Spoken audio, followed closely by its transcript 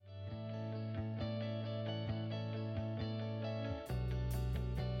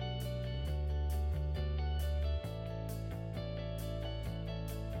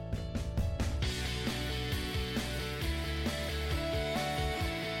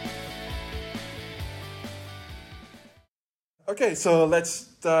Okay, so let's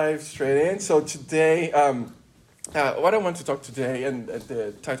dive straight in. So today, what I want to talk today, and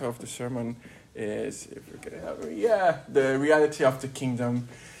the title of the sermon is, if we're gonna have it, the reality of the kingdom.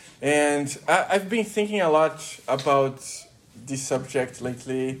 And I've been thinking a lot about this subject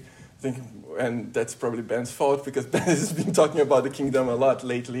lately. And that's probably Ben's fault because Ben has been talking about the kingdom a lot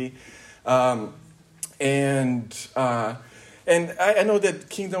lately. And I know that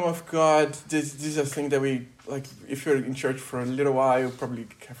kingdom of God, this is a thing that we, like, if you're in church for a little while, you probably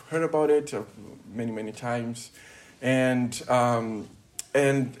have heard about it many, many times. And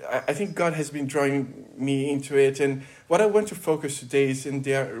I think God has been drawing me into it. And what I want to focus today is in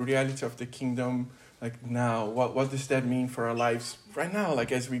the reality of the kingdom, like now. What does that mean for our lives right now,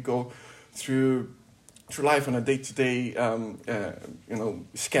 like as we go through life on a day-to-day,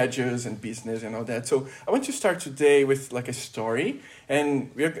 schedules and business and all that. So I want to start today with like a story, and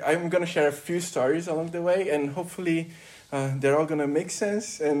I'm going to share a few stories along the way, and hopefully they're all going to make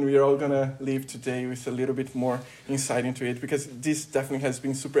sense, and we're all going to leave today with a little bit more insight into it, because this definitely has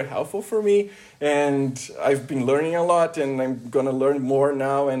been super helpful for me, and I've been learning a lot, and I'm going to learn more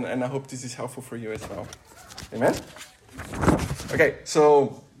now, and I hope this is helpful for you as well. Amen? Okay,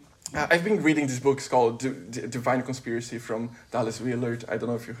 so I've been reading this book called Divine Conspiracy from Dallas Willard. I don't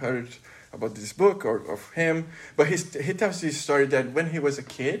know if you heard about this book or of him, but he tells this story that when he was a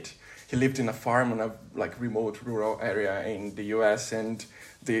kid, he lived in a farm in a remote rural area in the U.S. and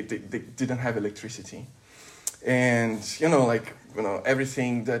they didn't have electricity. And,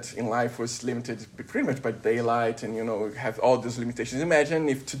 everything that in life was limited pretty much by daylight and, have all those limitations. Imagine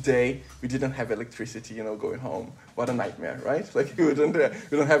if today we didn't have electricity, going home. What a nightmare, right? Like we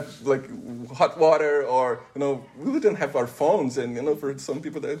don't have hot water, or, we wouldn't have our phones, and, for some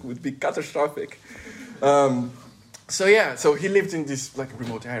people that would be catastrophic. So he lived in this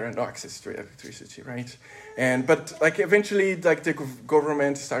remote area, no access to electricity, right? But eventually the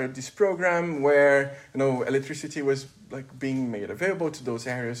government started this program where electricity was being made available to those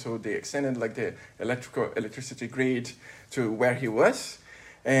areas, so they extended the electricity grid to where he was,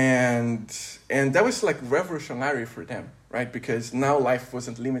 and that was revolutionary for them, right? Because now life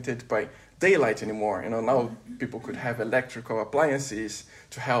wasn't limited by daylight anymore. Now people could have electrical appliances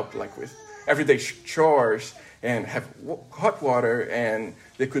to help with everyday chores, and have hot water, and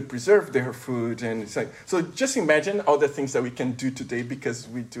they could preserve their food. And it's so just imagine all the things that we can do today because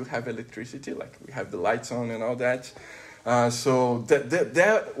we do have electricity, we have the lights on and all that. So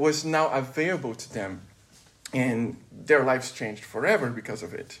that was now available to them, and their lives changed forever because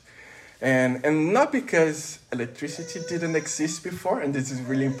of it. And not because electricity didn't exist before, and this is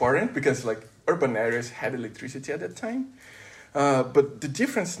really important because urban areas had electricity at that time. But the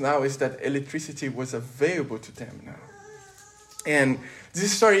difference now is that electricity was available to them now. And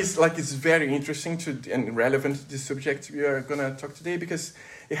this story is it's very interesting and relevant to the subject we are going to talk today, because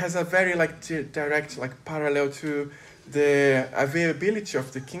it has a very direct parallel to the availability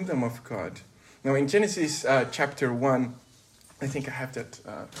of the kingdom of God. Now in Genesis chapter 1, I think I have that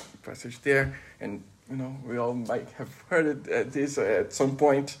passage there, and we all might have heard this at some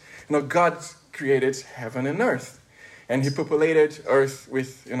point. God created heaven and earth. And he populated earth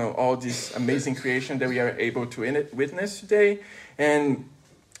with, all this amazing creation that we are able to witness today. And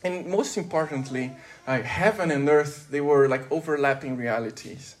most importantly, heaven and earth, they were overlapping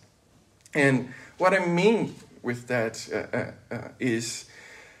realities. And what I mean with that is,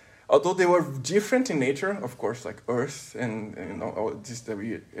 although they were different in nature, of course, earth and all this that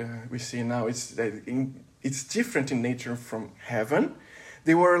we see now, it's different in nature from heaven.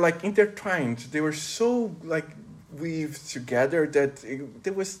 They were intertwined. They were so weaved together that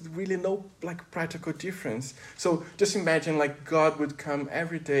there was really no practical difference. So just imagine God would come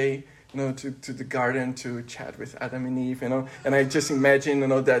every day to the garden to chat with Adam and Eve, and I just imagine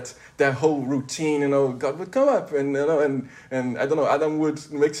that whole routine. God would come up and I don't know, Adam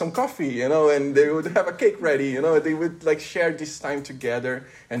would make some coffee, and they would have a cake ready, they would share this time together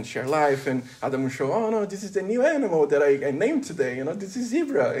and share life, and Adam would show, oh no, this is the new animal that I named today, this is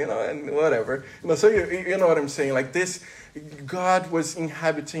zebra, and whatever, so you know what I'm saying, this. God was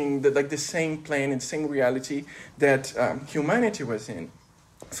inhabiting the same plane and same reality that humanity was in.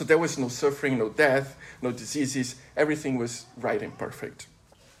 So there was no suffering, no death, no diseases. Everything was right and perfect.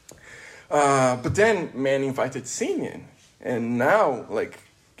 But then man invited sin in. And now,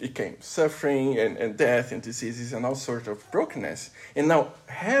 it came suffering and death and diseases and all sorts of brokenness. And now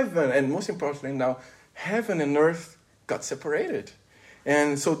heaven, and most importantly now, heaven and earth got separated.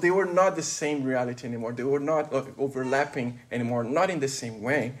 And so they were not the same reality anymore. They were not overlapping anymore, not in the same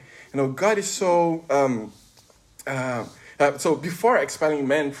way. God is so... So before expelling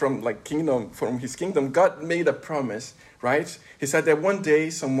man from his kingdom, God made a promise, right? He said that one day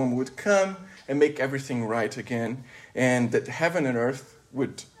someone would come and make everything right again, and that heaven and earth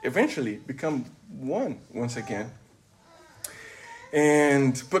would eventually become one once again.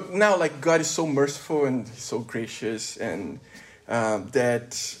 But now, like, God is so merciful and He's so gracious, and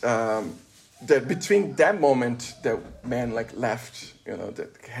that between that moment that man like left,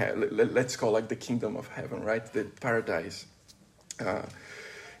 let's call like the kingdom of heaven, right, the paradise,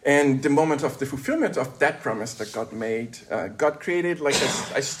 and the moment of the fulfillment of that promise that God made, God created like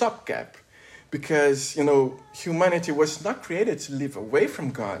a stopgap, because humanity was not created to live away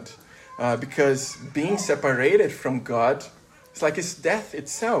from God, because being separated from God, it's death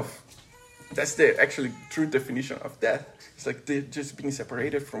itself. That's the actually true definition of death. It's like just being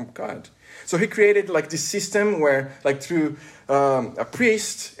separated from God. So He created like this system where, like, through a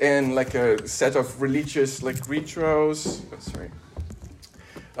priest and like a set of religious like rituals,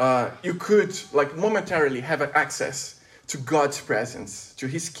 you could like momentarily have access to God's presence, to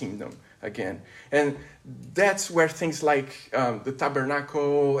His kingdom again. And that's where things like the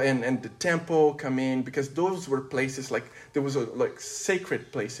tabernacle and the temple come in, because those were places there was like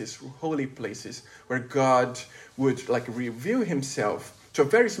sacred places, holy places, where God would like reveal Himself to a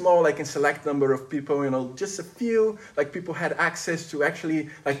very small and select number of people. Just a few people had access to actually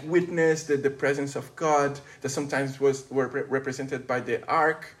witness the presence of God, that sometimes were represented by the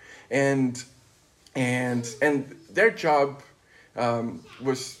ark, and their job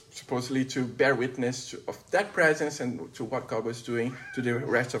was supposedly to bear witness of that presence and to what God was doing to the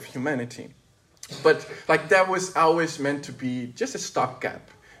rest of humanity. But that was always meant to be just a stopgap,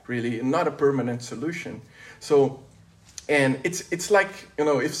 really, not a permanent solution. So, and it's like,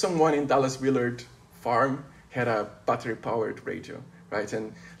 if someone in Dallas Willard Farm had a battery-powered radio, right?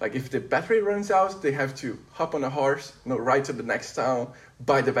 And if the battery runs out, they have to hop on a horse, ride to the next town,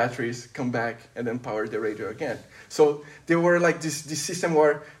 buy the batteries, come back, and then power the radio again. So they were this system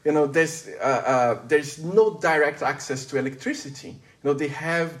where there's no direct access to electricity.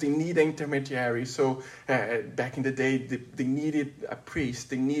 They need an intermediary. So back in the day, they needed a priest.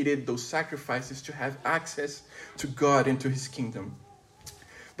 They needed those sacrifices to have access to God and to His kingdom.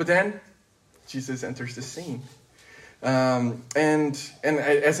 But then Jesus enters the scene. And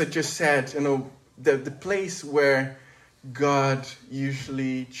as I just said, the place where God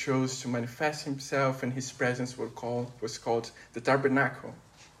usually chose to manifest Himself and His presence was called the tabernacle.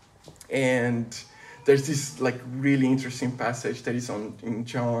 And there's this really interesting passage that is in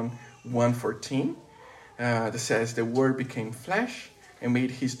John 1:14 that says, "The Word became flesh and made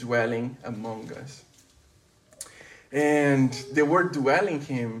His dwelling among us." And the word dwelling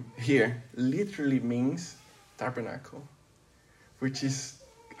here literally means tabernacle, which is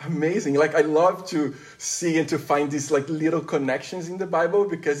amazing. I love to see and to find these little connections in the Bible,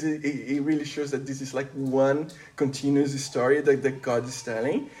 because it really shows that this is one continuous story that God is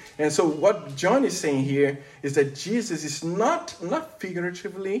telling. And so what John is saying here is that Jesus is not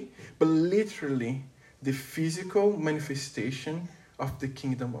figuratively, but literally the physical manifestation of the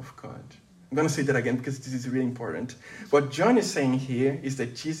kingdom of God. I'm going to say that again because this is really important. What John is saying here is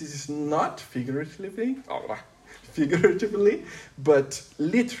that Jesus is not figuratively, but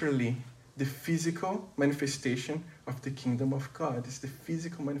literally the physical manifestation of the kingdom of God. It's the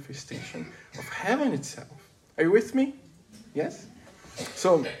physical manifestation of heaven itself. Are you with me? Yes?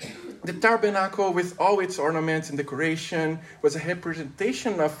 So the tabernacle, with all its ornaments and decoration, was a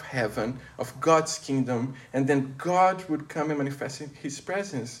representation of heaven, of God's kingdom, and then God would come and manifest His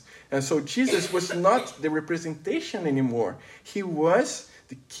presence. And so Jesus was not the representation anymore. He was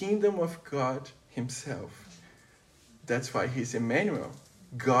the kingdom of God Himself. That's why He's Emmanuel,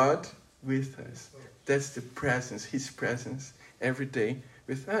 God with us. That's the presence, His presence every day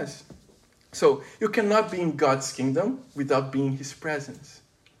with us. So you cannot be in God's kingdom without being His presence.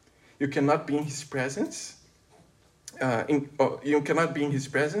 You cannot be in His presence. You cannot be in His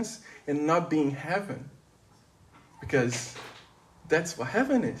presence and not be in heaven, because that's what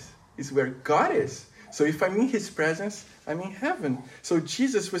heaven is where God is. So if I'm in His presence, I'm in heaven. So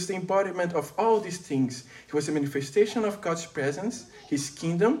Jesus was the embodiment of all these things. He was a manifestation of God's presence, His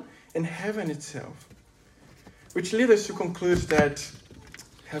kingdom, and heaven itself. Which leads us to conclude that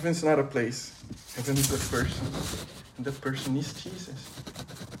heaven is not a place. Heaven is a person. And that person is Jesus.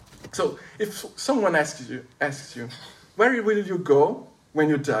 So if someone asks you, where will you go when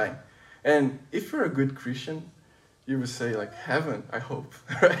you die? And if you're a good Christian, you will say heaven, I hope,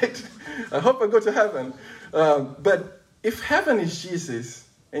 right? I hope I go to heaven. But if heaven is Jesus,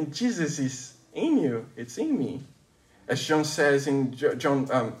 and Jesus is in you, it's in me, As John says in John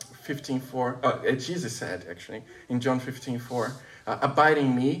 15:4, Jesus said actually in John 15:4, abide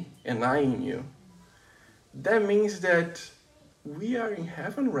in me and I in you. That means that we are in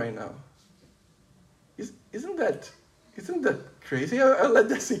heaven right now. Isn't that crazy? I'll let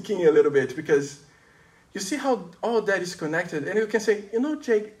that sink in a little bit, because you see how all that is connected. And you can say,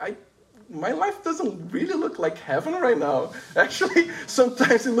 Jake, my life doesn't really look like heaven right now. Actually,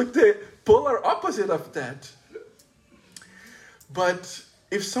 sometimes it looks the polar opposite of that. But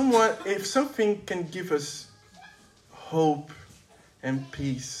if something can give us hope and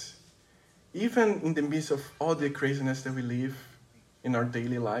peace, even in the midst of all the craziness that we live in our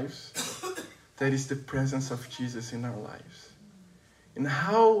daily lives, that is the presence of Jesus in our lives. And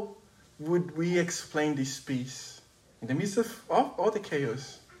how would we explain this peace in the midst of all the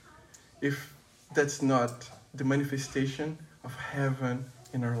chaos if that's not the manifestation of heaven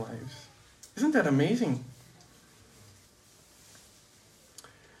in our lives? Isn't that amazing?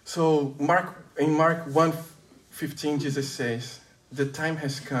 So in Mark 1:15, Jesus says, the time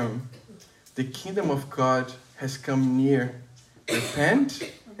has come. The kingdom of God has come near. Repent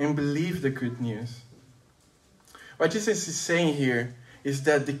and believe the good news. What Jesus is saying here is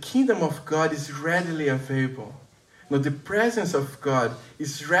that the kingdom of God is readily available. The presence of God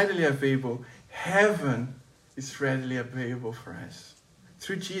is readily available. Heaven is readily available for us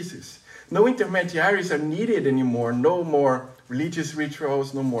through Jesus. No intermediaries are needed anymore. No more religious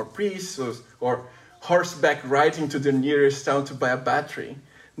rituals, no more priests or horseback riding to the nearest town to buy a battery.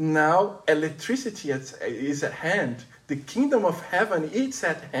 Now electricity is at hand. The kingdom of heaven is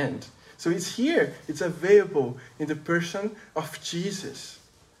at hand. So it's here. It's available in the person of Jesus.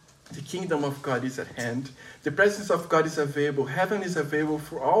 The kingdom of God is at hand. The presence of God is available. Heaven is available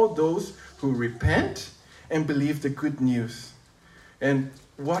for all those who repent and believe the good news. And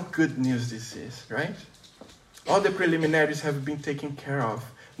what good news this is, right? All the preliminaries have been taken care of.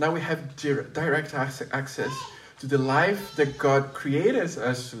 Now we have direct access to the life that God created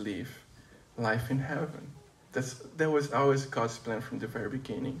us to live. Life in heaven. That was always God's plan from the very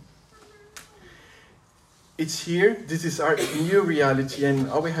beginning. It's here. This is our new reality, and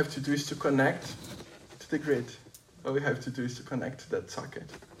all we have to do is to connect to the grid. All we have to do is to connect to that socket.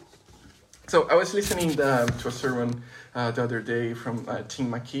 So I was listening to a sermon the other day from Tim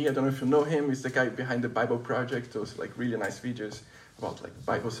McKee. I don't know if you know him. He's the guy behind the Bible Project. Those really nice videos about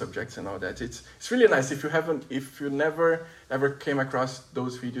Bible subjects and all that. It's really nice. If you never ever came across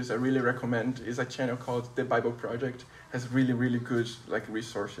those videos, I really recommend. It's a channel called The Bible Project. It has really good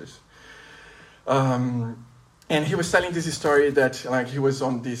resources. And he was telling this story that he was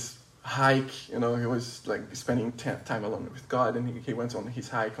on this hike, he was spending time alone with God, and he went on his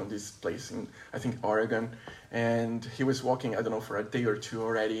hike on this place in, I think, Oregon, and he was walking, I don't know, for a day or two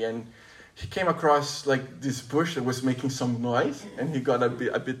already, and he came across this bush that was making some noise, and he got a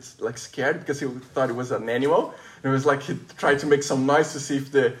bit scared because he thought it was an animal. It was he tried to make some noise to see if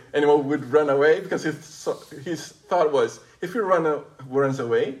the animal would run away, because his thought was, if he runs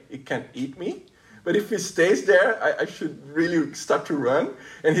away, it can't eat me. But if he stays there, I should really start to run.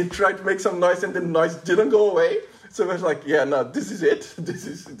 And he tried to make some noise, and the noise didn't go away. So it was this is it. This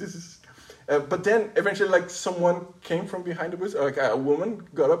is. But then eventually, someone came from behind the bush. A woman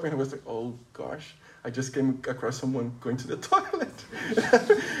got up and was like, "Oh gosh, I just came across someone going to the toilet,"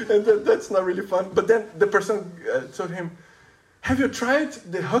 and that's not really fun. But then the person told him, "Have you tried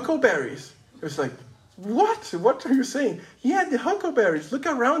the huckleberries?" He was like, "What? What are you saying?" "Yeah, the huckleberries. Look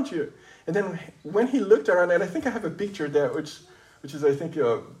around you." And then when he looked around, and I think I have a picture there, which is, I think,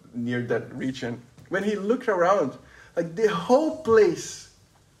 near that region. When he looked around, the whole place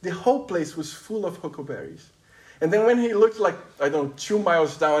was full of huckleberries. And then when he looked 2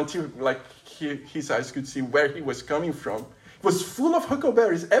 miles down until his eyes could see where he was coming from, it was full of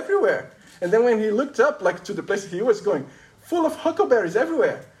huckleberries everywhere. And then when he looked up to the place he was going, full of huckleberries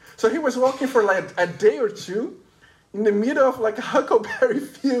everywhere. So he was walking for a day or two in the middle of a huckleberry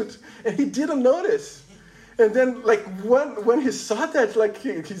field, and he didn't notice. And then when he saw that,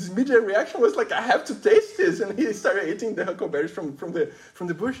 his immediate reaction was I have to taste this, and he started eating the huckleberries from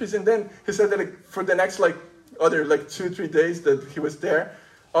the bushes. And then he said that for the next other 2-3 days that he was there,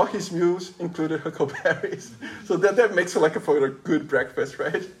 all his meals included huckleberries. So that makes for a good breakfast,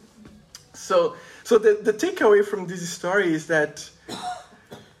 right? So the takeaway from this story is that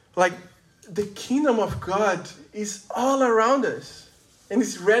the kingdom of God is all around us, and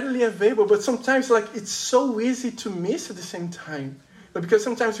it's readily available. But sometimes, it's so easy to miss at the same time, because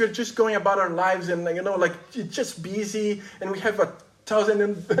sometimes we're just going about our lives, and it's just busy, and we have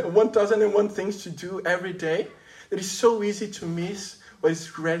 1,001 things to do every day. It is so easy to miss what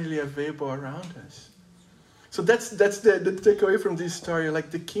is readily available around us. So that's the takeaway from this story.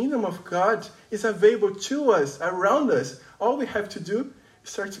 Like the kingdom of God is available to us, around us. All we have to do is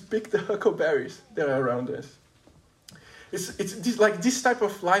start to pick the huckleberries that are around us. It's this type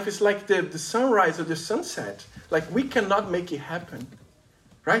of life is like the sunrise or the sunset. Like we cannot make it happen,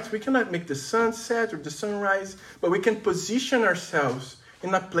 right? We cannot make the sunset or the sunrise, but we can position ourselves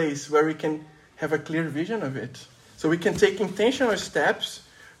in a place where we can have a clear vision of it. So we can take intentional steps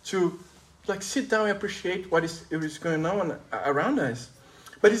to like sit down and appreciate what is going on around us.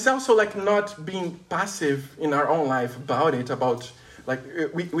 But it's also like not being passive in our own life about like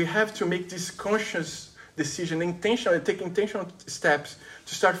we have to make this conscious decision, take intentional steps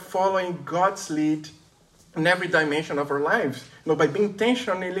to start following God's lead in every dimension of our lives. By being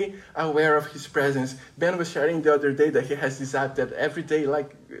intentionally aware of His presence. Ben was sharing the other day that he has this app that every day,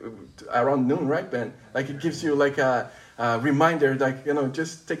 like around noon, right, Ben? Like it gives you like a reminder, like,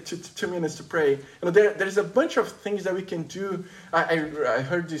 just take 2 minutes to pray. There's a bunch of things that we can do. I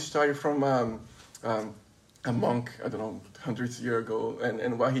heard this story from a monk, I don't know, hundreds of years ago,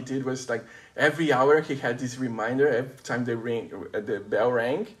 and what he did was like every hour he had this reminder. Every time the bell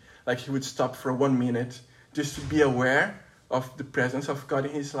rang, like he would stop for 1 minute just to be aware of the presence of God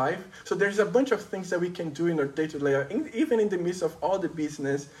in his life. So there's a bunch of things that we can do in our day-to-day life, even in the midst of all the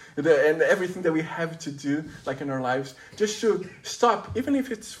business and everything that we have to do, like in our lives, just to stop, even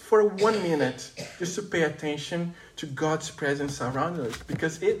if it's for 1 minute, just to pay attention to God's presence around us,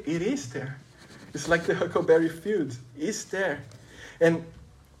 because it is there. It's like the huckleberry field. It's there. And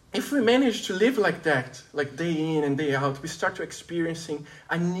if we manage to live like that, like day in and day out, we start to experiencing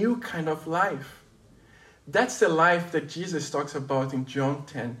a new kind of life. That's the life that Jesus talks about in John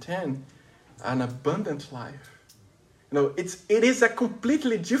 10:10, an abundant life. It is a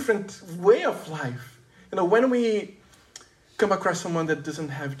completely different way of life. When we come across someone that doesn't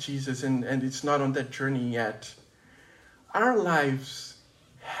have Jesus and it's not on that journey yet, our lives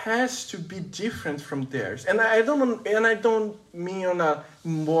has to be different from theirs. And I don't mean on a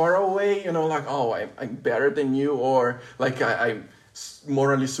moral way, like, oh, I'm better than you, or like I'm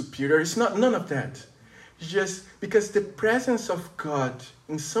morally superior. It's not none of that. Just because the presence of God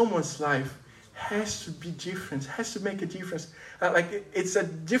in someone's life has to be different, has to make a difference. It's a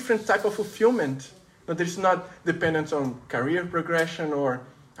different type of fulfillment. That is not dependent on career progression or,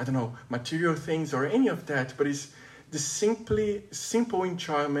 I don't know, material things or any of that, but it's the simple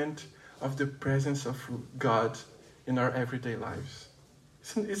enjoyment of the presence of God in our everyday lives.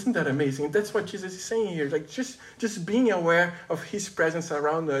 Isn't that amazing? That's what Jesus is saying here. Like just being aware of His presence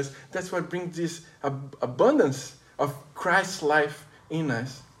around us, that's what brings this abundance of Christ's life in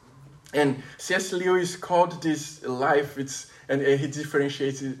us. And C.S. Lewis called this life, and he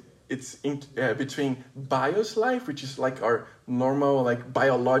differentiates it between bios life, which is like our normal, like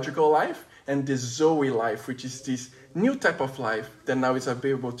biological life, and the Zoe life, which is this new type of life that now is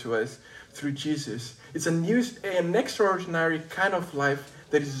available to us through Jesus. It's an extraordinary kind of life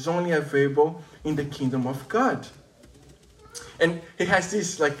that is only available in the kingdom of God. And he has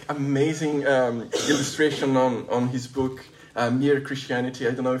this like amazing illustration on his book, Mere Christianity.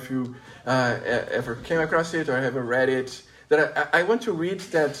 I don't know if you ever came across it or ever read it. That I want to read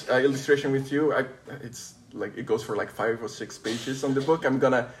that illustration with you. It's like it goes for like 5 or 6 pages on the book. I'm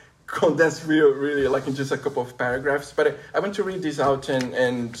gonna condense really like in just a couple of paragraphs. But I want to read this out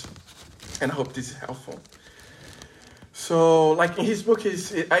and I hope this is helpful. So, like in his book,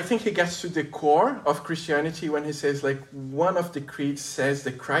 I think he gets to the core of Christianity when he says, like, one of the creeds says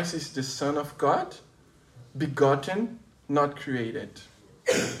that Christ is the Son of God, begotten, not created.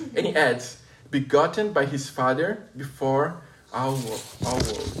 And he adds, begotten by his Father before all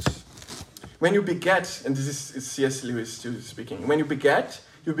worlds. When you beget, and this is C.S. Lewis still speaking, when you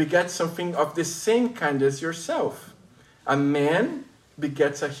beget something of the same kind as yourself. A man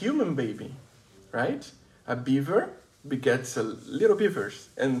begets a human baby, right? A beaver begets a little beavers,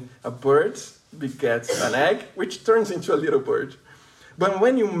 and a bird begets an egg, which turns into a little bird. But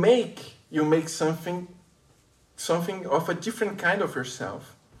when you make something of a different kind of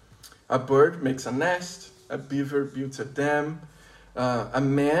yourself. A bird makes a nest, a beaver builds a dam, a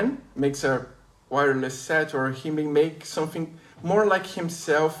man makes a wireless set, or he may make something more like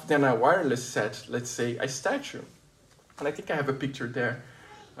himself than a wireless set, let's say a statue. And I think I have a picture there.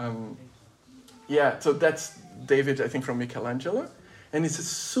 So that's David, I think, from Michelangelo. And it's a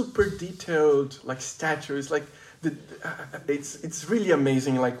super detailed like statue. It's like, it's really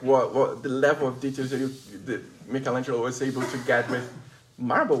amazing, like what the level of details that Michelangelo was able to get with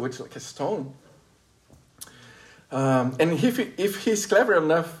marble, which is like a stone. And if he's clever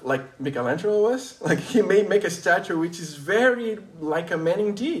enough, like Michelangelo was, like he may make a statue which is very like a man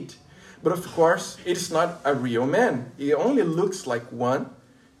indeed. But of course, it is not a real man. He only looks like one,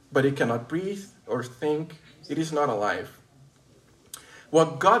 but he cannot breathe or think. It is not alive.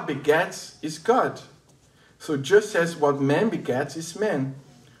 What God begets is God. So just as what man begets is man,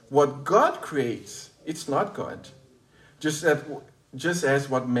 what God creates, it's not God. Just as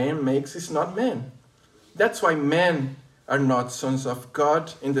what man makes is not man. That's why men are not sons of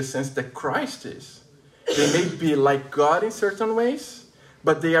God in the sense that Christ is. They may be like God in certain ways,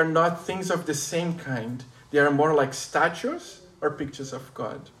 but they are not things of the same kind. They are more like statues or pictures of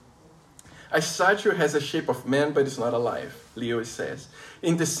God. A statue has a shape of man, but it's not alive, Lewis says.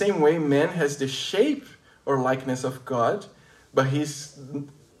 In the same way, man has the shape or likeness of God, but has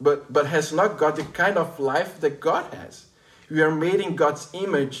not got the kind of life that God has. We are made in God's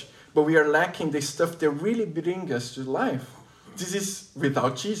image, but we are lacking the stuff that really brings us to life. This is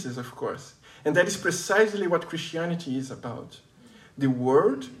without Jesus, of course. And that is precisely what Christianity is about. The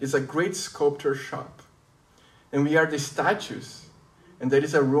world is a great sculpture shop. And we are the statues. And there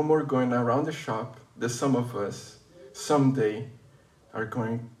is a rumor going around the shop that some of us someday are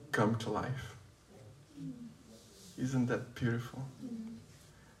going to come to life. Isn't that beautiful?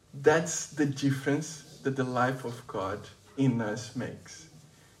 That's the difference that the life of God in us makes.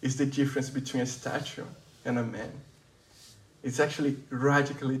 It's the difference between a statue and a man. It's actually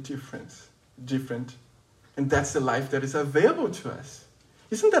radically different. And that's the life that is available to us.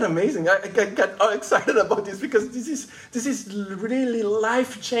 Isn't that amazing? I got all excited about this because this is really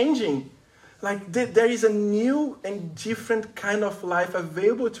life-changing. Like there is a new and different kind of life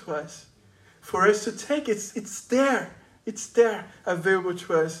available to us for us to take. It's there. It's there available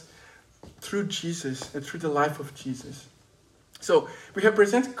to us through Jesus and through the life of Jesus. So we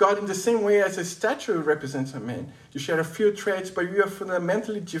represent God in the same way as a statue represents a man. You share a few traits, but you are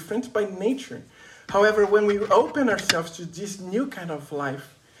fundamentally different by nature. However, when we open ourselves to this new kind of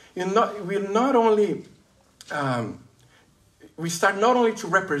life, we start not only to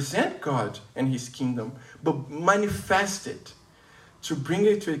represent God and His kingdom, but manifest it, to bring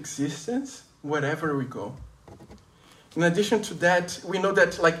it to existence wherever we go. In addition to that, we know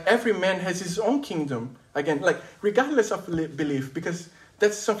that like every man has his own kingdom. Again, like regardless of belief, because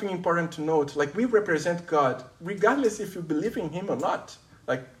that's something important to note. Like we represent God, regardless if you believe in Him or not.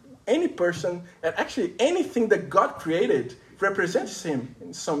 Like any person, and actually anything that God created represents Him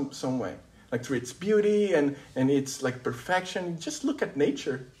in some way. Like through its beauty and its like perfection. Just look at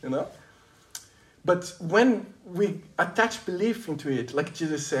nature, you know. But when we attach belief into it, like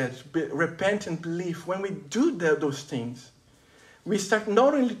Jesus said, repent and believe, when we do those things, we start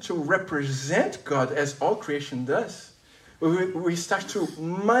not only to represent God as all creation does, but we start to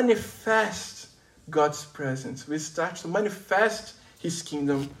manifest God's presence. We start to manifest His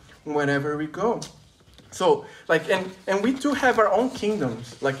kingdom wherever we go. So, like, and we do have our own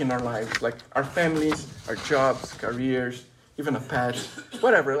kingdoms, like in our lives, like our families, our jobs, careers, even a pet,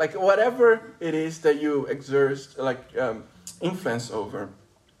 whatever. Like whatever it is that you exert, like influence over.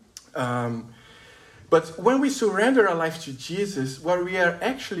 But when we surrender our life to Jesus, what we are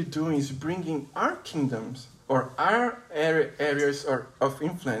actually doing is bringing our kingdoms or our areas of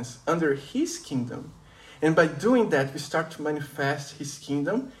influence under His kingdom. And by doing that, we start to manifest His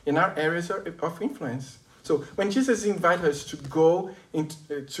kingdom in our areas of influence. So when Jesus invites us to go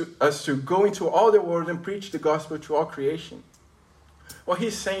into all the world and preach the gospel to all creation, what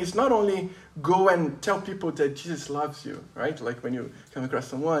He's saying is not only go and tell people that Jesus loves you, right? Like when you come across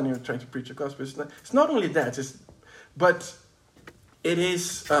someone, you're trying to preach the gospel. It's not only that, but it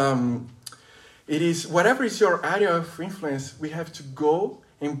is whatever is your area of influence, we have to go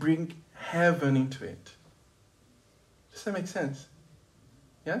and bring heaven into it. Does that make sense?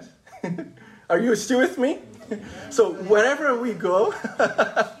 Yes? Are you still with me? So wherever we go,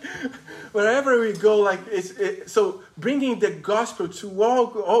 like so bringing the gospel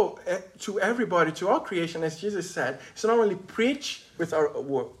to to everybody, to all creation, as Jesus said, it's not only preach with our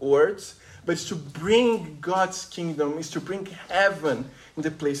words, but it's to bring God's kingdom, it's to bring heaven in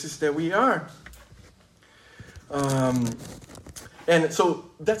the places that we are. And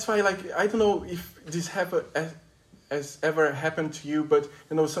so that's why, like, I don't know if this has ever happened to you, but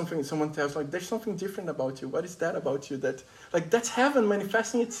you know, someone tells, like, there's something different about you. What is that about you? That's heaven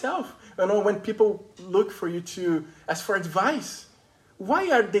manifesting itself. You know, when people look for you to ask for advice, why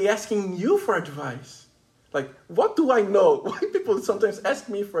are they asking you for advice? Like, what do I know? Why people sometimes ask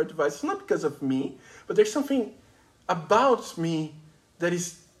me for advice? It's not because of me, but there's something about me that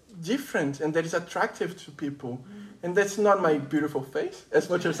is different and that is attractive to people. And that's not my beautiful face, as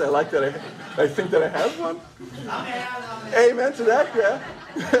much as I like that I think that I have one. Amen to that,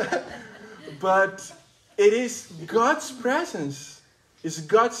 yeah. But it is God's presence It's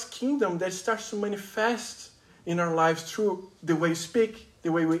God's kingdom that starts to manifest in our lives through the way we speak,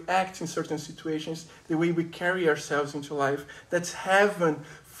 the way we act in certain situations, the way we carry ourselves into life. That's heaven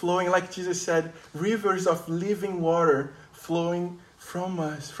flowing, like Jesus said, rivers of living water flowing from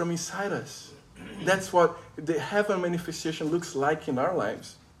us, from inside us. That's what the heaven manifestation looks like in our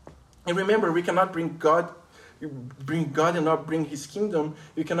lives. And remember, we cannot bring God and not bring His kingdom.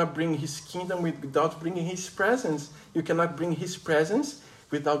 You cannot bring His kingdom without bringing His presence. You cannot bring His presence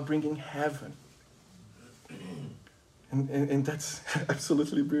without bringing heaven. And that's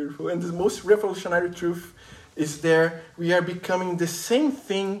absolutely beautiful. And the most revolutionary truth is there. We are becoming the same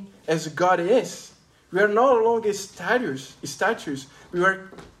thing as God is. We are no longer statues. We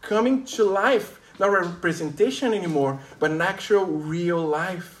are coming to life. Not a representation anymore, but an actual real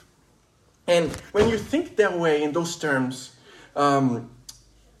life. And when you think that way, in those terms,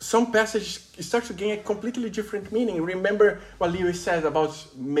 some passages start to gain a completely different meaning. Remember what Lewis said about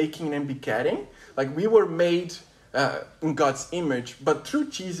making and begetting? Like, we were made in God's image, but through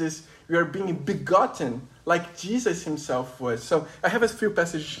Jesus, we are being begotten like Jesus himself was. So I have a few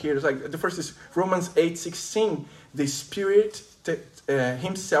passages here. Like, the first is Romans 8:16. The Spirit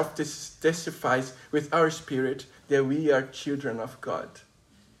himself testifies with our spirit that we are children of God.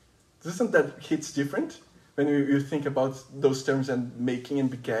 Doesn't that hit different when you think about those terms and making and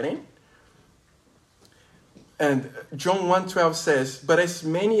begetting? And John 1:12 says, "But as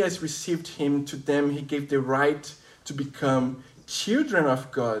many as received him, to them he gave the right to become children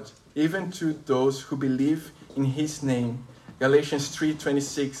of God, even to those who believe in his name." Galatians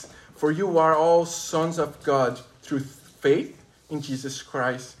 3:26, "For you are all sons of God through faith in Jesus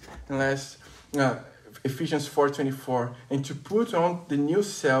Christ." And last, Ephesians 4:24, "And to put on the new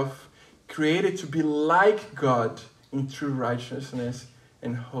self, created to be like God in true righteousness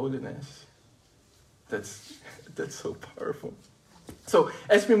and holiness." That's so powerful. So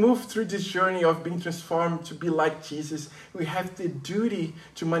as we move through this journey of being transformed to be like Jesus, we have the duty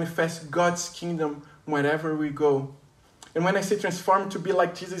to manifest God's kingdom wherever we go. And when I say transformed to be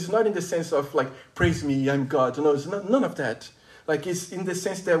like Jesus, it's not in the sense of like, praise me, I'm God. No, it's not, none of that. Like, it's in the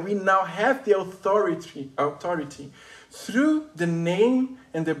sense that we now have the authority through the name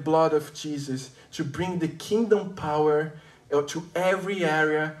and the blood of Jesus to bring the kingdom power to every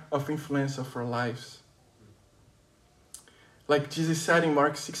area of influence of our lives. Like Jesus said in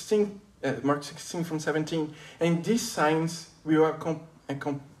Mark 16 from 17, "And these signs will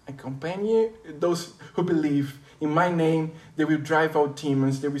accompany those who believe. In my name, they will drive out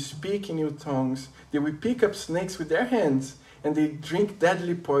demons, they will speak in new tongues, they will pick up snakes with their hands, and they drink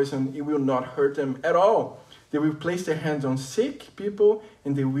deadly poison. It will not hurt them at all. They will place their hands on sick people,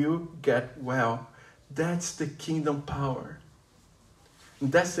 and they will get well." That's the kingdom power.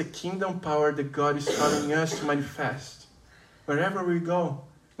 And that's the kingdom power that God is calling us to manifest wherever we go.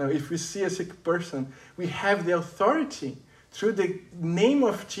 Now, if we see a sick person, we have the authority through the name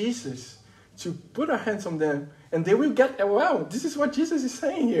of Jesus to put our hands on them, and they will get well. This is what Jesus is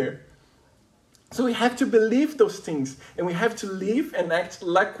saying here. So we have to believe those things, and we have to live and act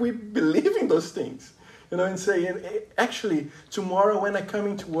like we believe in those things. And say, actually, tomorrow when I come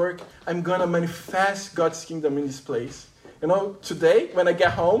into work, I'm going to manifest God's kingdom in this place. Today, when I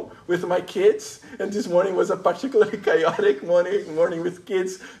get home with my kids, and this morning was a particularly chaotic morning with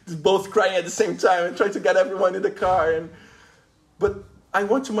kids, both crying at the same time and trying to get everyone in the car. But I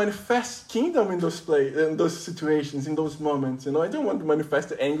want to manifest kingdom in those situations, in those moments. I don't want to manifest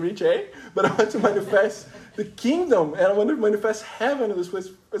the angry Jay, but I want to manifest the kingdom, and I want to manifest heaven in this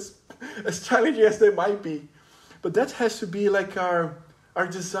place, as challenging as they might be. But that has to be like our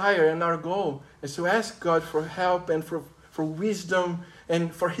desire and our goal, is to ask God for help and for wisdom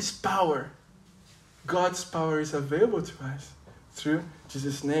and for his power. God's power is available to us through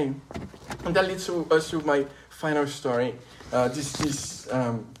Jesus' name. And that leads us to my final story. This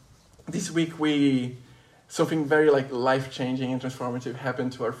week something very life-changing and transformative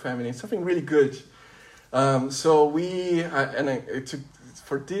happened to our family. Something really good.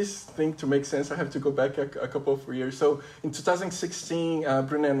 For this thing to make sense, I have to go back a couple of years. So in 2016,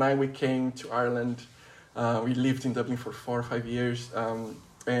 Bruna and I, we came to Ireland. We lived in Dublin for 4 or 5 years.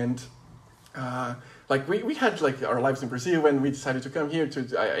 We had our lives in Brazil, and we decided to come here.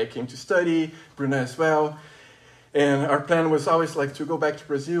 I came to study, Bruna as well. And our plan was always to go back to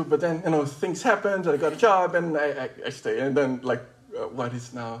Brazil. But then, things happened. I got a job, and I stayed. And then what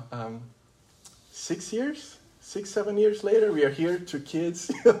is now 6 years? 6-7 years later, we are here, 2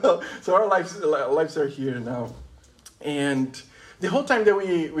 kids. So our lives are here now. And the whole time that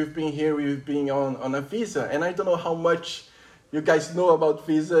we've been here, we've been on a visa. And I don't know how much You guys know about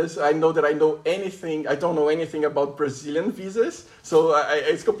visas. I know that I don't know anything about Brazilian visas. So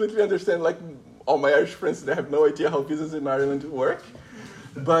it's completely understand, like, all my Irish friends, they have no idea how visas in Ireland work.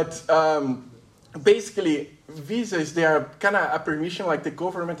 But basically, visas, they are kind of a permission, like the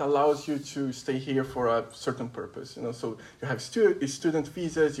government allows you to stay here for a certain purpose. So you have student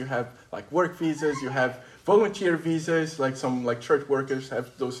visas, you have like work visas, you have volunteer visas, like some like church workers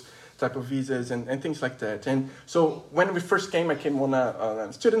have those type of visas and things like that. And so when we first came, I came on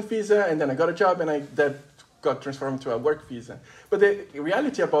a student visa, and then I got a job, and that got transformed to a work visa. But the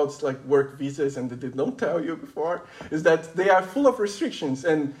reality about like work visas, and that they don't tell you before, is that they are full of restrictions,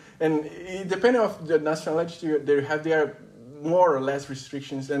 and depending on the nationality there are more or less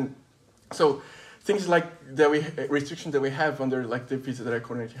restrictions. And so things like restrictions that we have under like the visa that I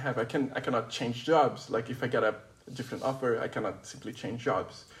currently have, I cannot change jobs. Like if I get a different offer, I cannot simply change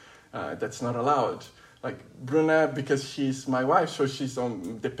jobs. That's not allowed. Like Bruna, because she's my wife, so she's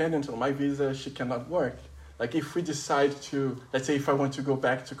dependent on my visa, she cannot work. Like if we decide to, let's say if I want to go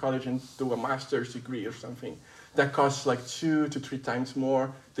back to college and do a master's degree or something, that costs like 2 to 3 times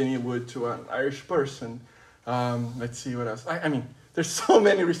more than it would to an Irish person. Let's see what else. I mean, there's so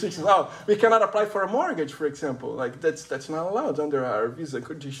many restrictions. Oh, we cannot apply for a mortgage, for example. Like that's not allowed under our visa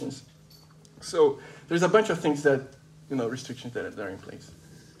conditions. So there's a bunch of things that, restrictions that are in place.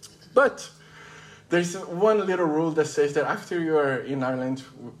 But there's one little rule that says that after you are in Ireland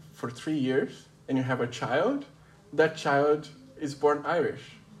for 3 years and you have a child, that child is born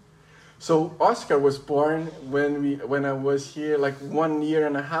Irish. So Oscar was born when I was here, like 1 year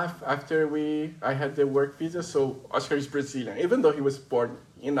and a half after I had the work visa. So Oscar is Brazilian. Even though he was born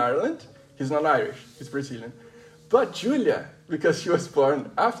in Ireland, he's not Irish, he's Brazilian. But Julia, because she was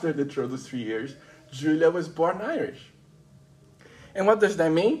born after those 3 years, Julia was born Irish. And what does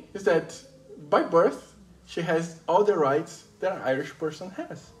that mean? Is that by birth, she has all the rights that an Irish person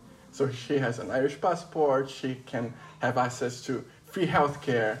has. So she has an Irish passport, she can have access to free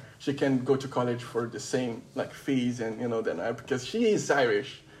healthcare, she can go to college for the same like fees and because she is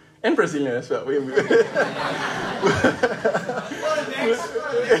Irish and Brazilian as well.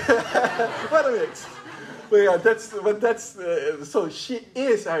 What a mix! But yeah, so she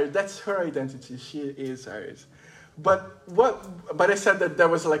is Irish. That's her identity. She is Irish. But I said that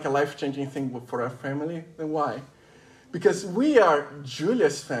was like a life-changing thing for our family. And why? Because we are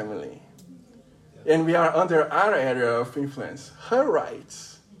Julia's family, and we are under our area of influence. Her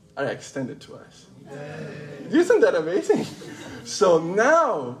rights are extended to us. Yay. Isn't that amazing? So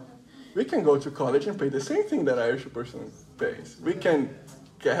now we can go to college and pay the same thing that an Irish person pays. We can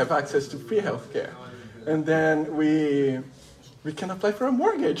have access to free healthcare, and then we can apply for a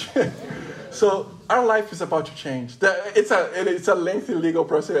mortgage. So our life is about to change. It's a lengthy legal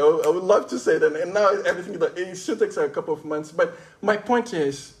process. I would love to say that, and now it still takes a couple of months. But my point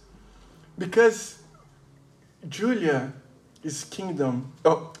is, because Julia is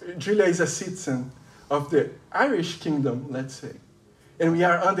Julia is a citizen of the Irish kingdom, let's say, and we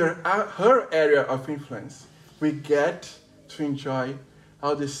are under her area of influence, we get to enjoy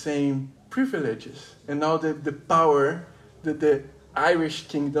all the same privileges and all the power that the Irish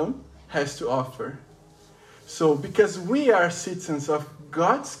kingdom has to offer. So because we are citizens of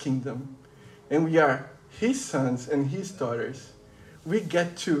God's kingdom and we are his sons and his daughters, we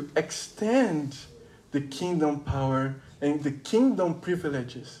get to extend the kingdom power and the kingdom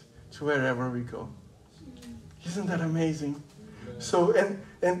privileges to wherever we go. Isn't that amazing? So,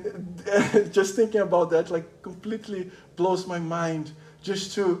 and just thinking about that, like, completely blows my mind,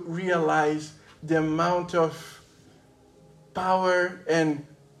 just to realize the amount of power and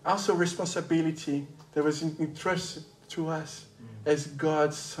also responsibility that was entrusted to us as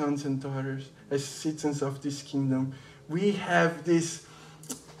God's sons and daughters, as citizens of this kingdom. We have this,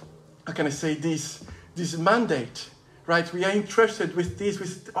 how can I say, this mandate, right? We are entrusted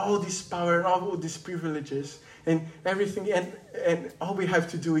with all this power and all these privileges and everything, and all we have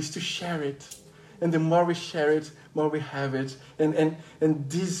to do is to share it. And the more we share it, more we have it. And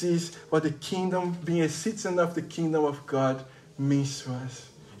this is what the kingdom, being a citizen of the kingdom of God, means to us.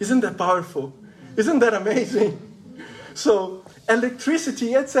 Isn't that powerful? Isn't that amazing? So,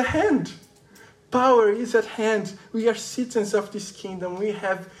 electricity, it's at hand. Power is at hand. We are citizens of this kingdom. We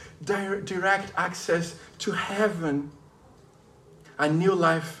have direct access to heaven. A new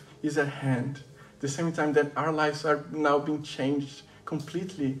life is at hand. At the same time that our lives are now being changed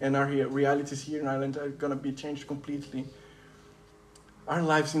completely, and our realities here in Ireland are going to be changed completely. Our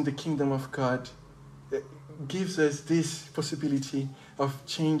lives in the kingdom of God gives us this possibility of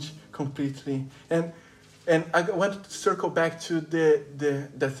change completely. And I want to circle back to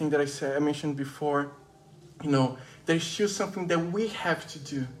the thing that I mentioned before there's still something that we have to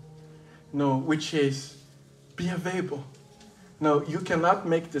do, which is be available. No, you cannot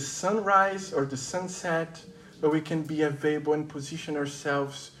make the sunrise or the sunset, but we can be available and position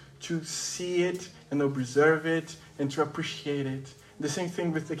ourselves to see it and observe it and to appreciate it. The same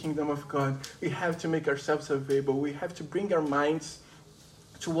thing with the kingdom of God. We have to make ourselves available. We have to bring our minds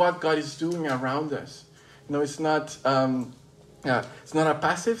to what God is doing around us. It's not it's not a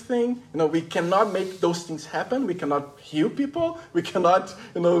passive thing. We cannot make those things happen. We cannot heal people. We cannot,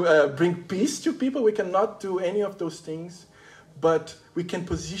 bring peace to people. We cannot do any of those things. But we can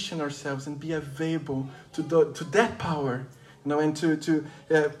position ourselves and be available to that power, and to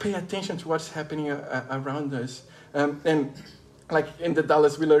pay attention to what's happening around us. And like in the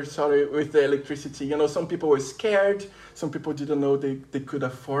Dallas Wheeler story with the electricity, some people were scared. Some people didn't know they could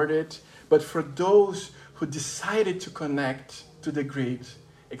afford it. But for those who decided to connect to the grid,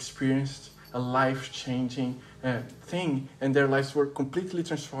 experienced a life-changing thing, and their lives were completely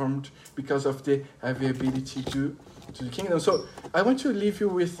transformed because of the availability to the kingdom. So I want to leave you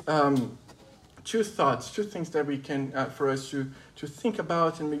with two things that we can, for us to think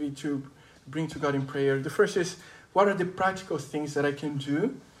about and maybe to bring to God in prayer. The first is, what are the practical things that I can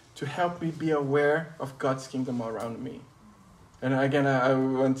do to help me be aware of God's kingdom around me? And again, I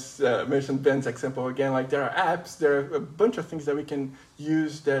once mentioned Ben's example again, like there are apps, there are a bunch of things that we can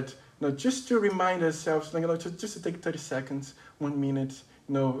use that, just to remind ourselves, just to take 30 seconds, 1 minute,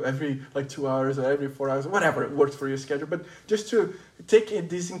 every 2 hours or every 4 hours, whatever works for your schedule, but just to take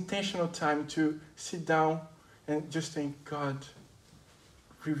this intentional time to sit down and just think, God,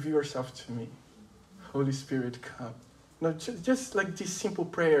 reveal yourself to me. Holy Spirit, come. Just like this simple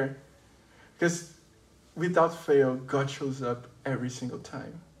prayer, because without fail, God shows up every single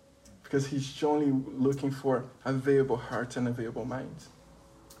time, because he's only looking for available hearts and available minds.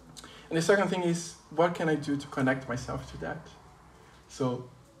 And the second thing is, what can I do to connect myself to that? So,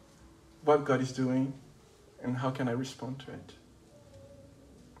 what God is doing, and how can I respond to it?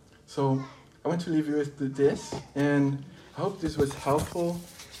 So, I want to leave you with this, and I hope this was helpful.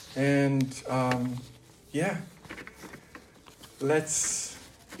 And let's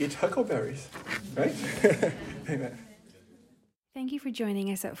eat huckleberries, right? Amen. Thank you for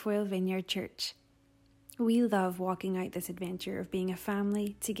joining us at Foyle Vineyard Church. We love walking out this adventure of being a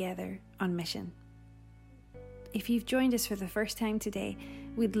family together on mission. If you've joined us for the first time today,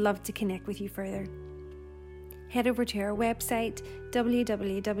 we'd love to connect with you further. Head over to our website,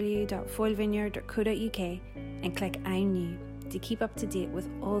 www.foylevineyard.co.uk, and click I'm New to keep up to date with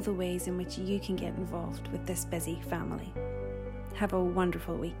all the ways in which you can get involved with this busy family. Have a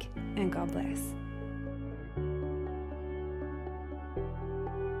wonderful week, and God bless.